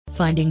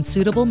Finding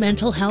suitable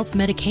mental health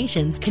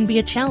medications can be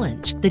a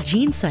challenge. The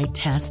GeneSight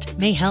test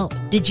may help.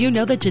 Did you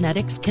know that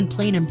genetics can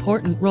play an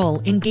important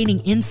role in gaining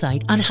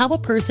insight on how a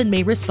person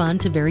may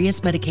respond to various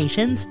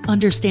medications?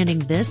 Understanding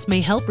this may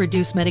help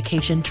reduce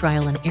medication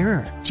trial and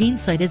error.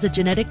 GeneSight is a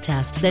genetic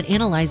test that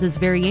analyzes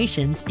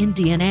variations in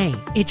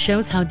DNA. It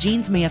shows how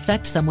genes may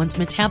affect someone's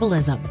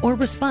metabolism or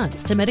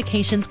response to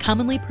medications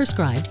commonly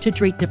prescribed to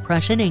treat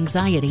depression,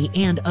 anxiety,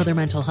 and other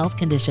mental health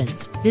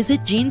conditions.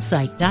 Visit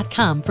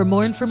GeneSight.com for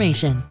more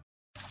information.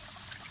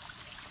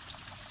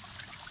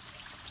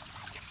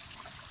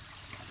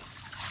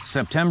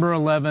 September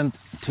 11th,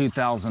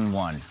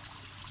 2001.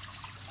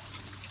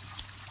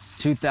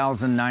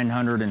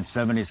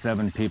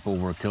 2,977 people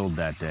were killed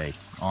that day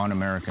on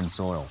American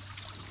soil,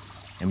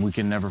 and we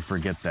can never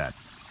forget that.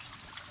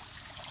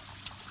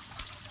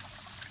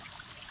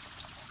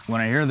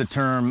 When I hear the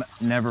term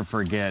never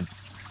forget,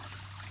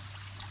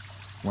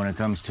 when it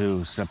comes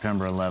to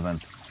September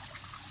 11th,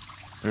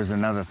 there's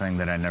another thing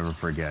that I never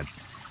forget.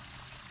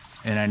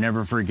 And I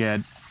never forget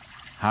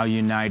how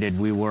united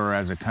we were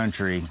as a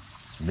country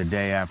the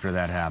day after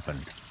that happened,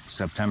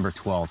 September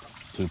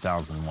 12th,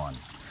 2001.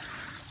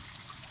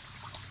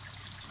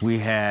 We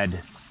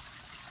had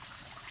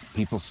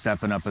people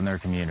stepping up in their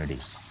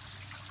communities.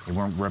 They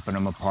weren't ripping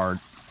them apart.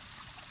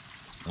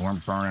 They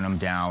weren't burning them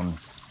down.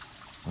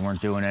 They weren't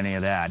doing any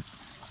of that.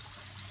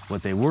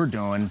 What they were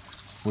doing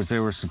was they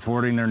were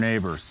supporting their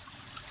neighbors.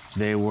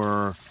 They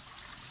were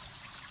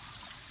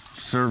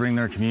serving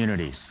their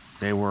communities.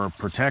 They were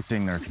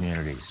protecting their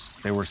communities.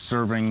 They were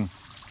serving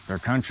their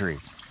country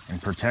and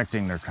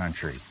protecting their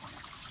country.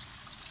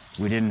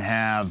 We didn't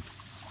have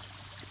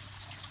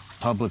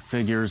public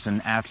figures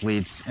and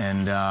athletes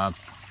and the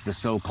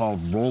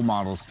so-called role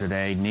models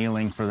today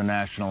kneeling for the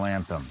national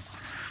anthem.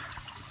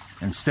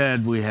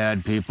 Instead, we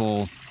had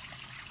people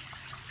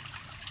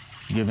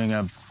giving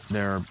up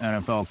their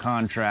NFL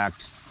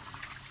contracts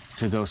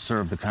to go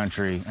serve the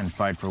country and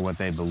fight for what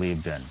they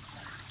believed in,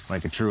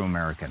 like a true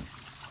American.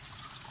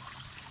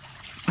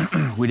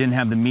 We didn't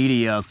have the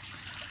media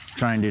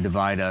trying to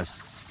divide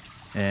us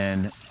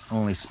and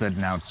only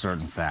spitting out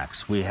certain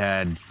facts. We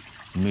had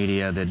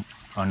media that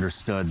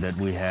understood that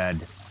we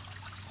had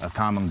a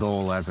common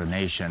goal as a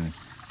nation,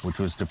 which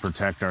was to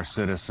protect our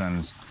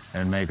citizens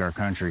and make our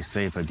country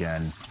safe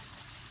again.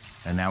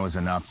 And that was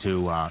enough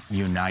to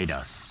unite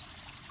us.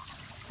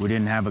 We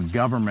didn't have a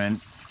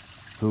government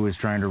who was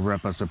trying to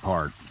rip us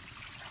apart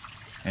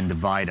and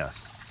divide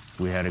us.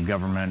 We had a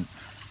government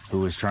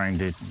who was trying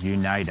to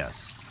unite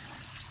us.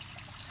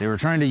 They were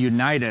trying to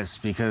unite us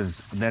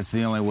because that's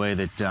the only way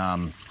that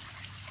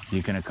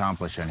you can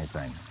accomplish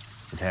anything.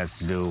 It has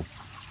to do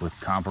with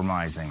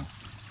compromising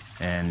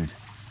and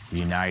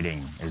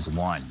uniting as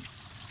one.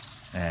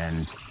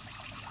 And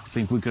I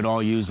think we could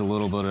all use a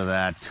little bit of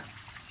that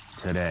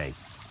today.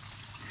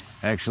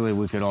 Actually,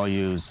 we could all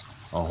use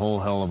a whole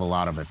hell of a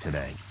lot of it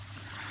today.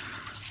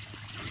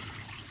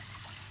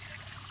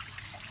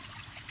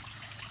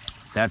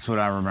 That's what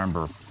I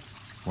remember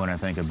when I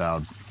think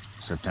about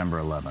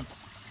September 11th.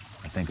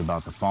 I think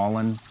about the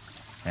fallen,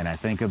 and I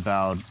think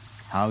about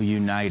how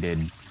united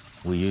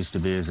we used to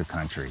be as a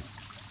country.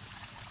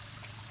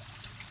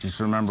 Just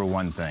remember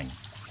one thing.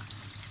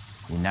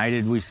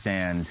 United we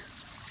stand,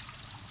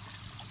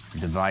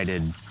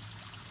 divided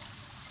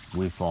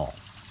we fall.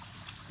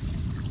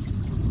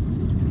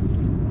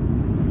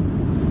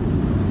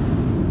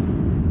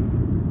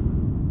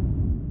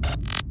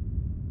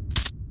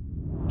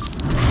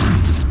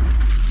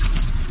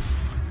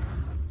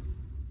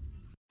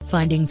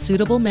 Finding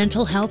suitable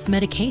mental health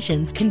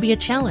medications can be a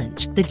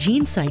challenge. The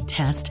GeneSight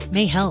test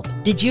may help.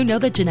 Did you know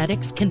that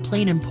genetics can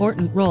play an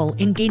important role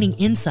in gaining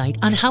insight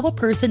on how a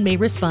person may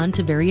respond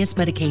to various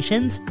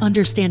medications?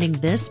 Understanding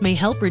this may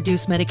help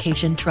reduce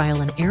medication trial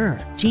and error.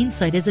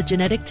 GeneSight is a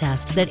genetic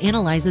test that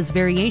analyzes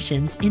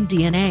variations in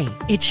DNA.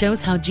 It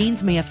shows how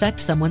genes may affect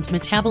someone's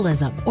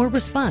metabolism or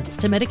response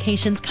to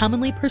medications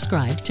commonly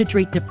prescribed to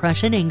treat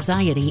depression,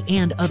 anxiety,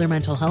 and other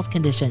mental health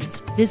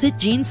conditions. Visit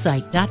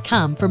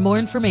GeneSight.com for more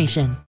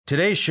information.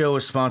 Today's show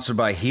is sponsored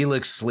by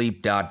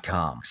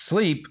HelixSleep.com.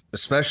 Sleep,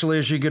 especially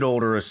as you get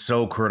older, is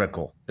so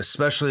critical,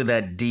 especially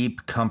that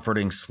deep,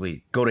 comforting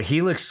sleep. Go to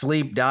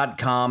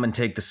HelixSleep.com and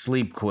take the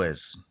sleep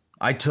quiz.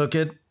 I took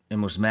it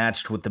and was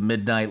matched with the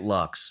Midnight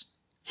Lux.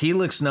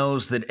 Helix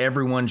knows that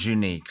everyone's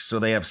unique, so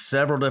they have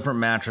several different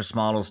mattress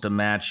models to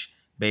match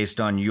based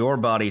on your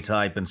body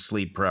type and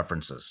sleep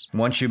preferences.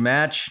 Once you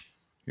match,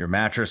 your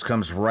mattress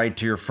comes right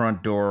to your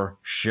front door,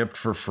 shipped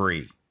for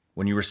free.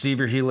 When you receive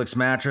your Helix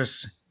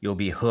mattress, you'll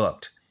be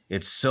hooked.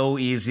 It's so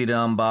easy to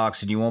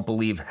unbox and you won't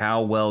believe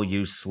how well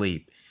you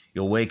sleep.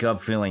 You'll wake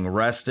up feeling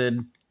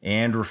rested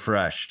and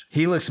refreshed.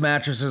 Helix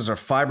mattresses are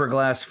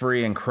fiberglass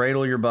free and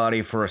cradle your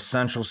body for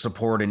essential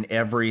support in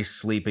every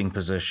sleeping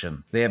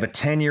position. They have a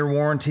 10-year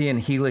warranty and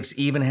Helix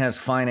even has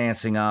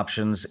financing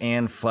options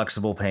and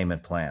flexible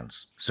payment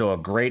plans. So a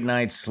great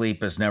night's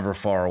sleep is never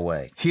far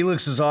away.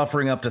 Helix is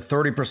offering up to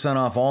 30%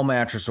 off all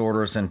mattress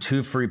orders and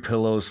 2 free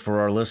pillows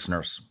for our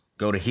listeners.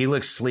 Go to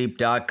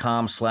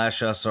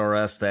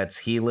helixsleep.com/SRS.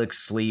 That's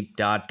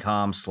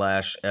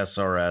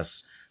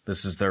helixsleep.com/SRS.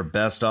 This is their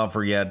best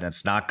offer yet, and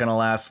it's not going to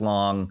last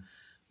long.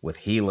 With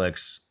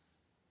Helix,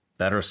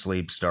 better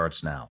sleep starts now.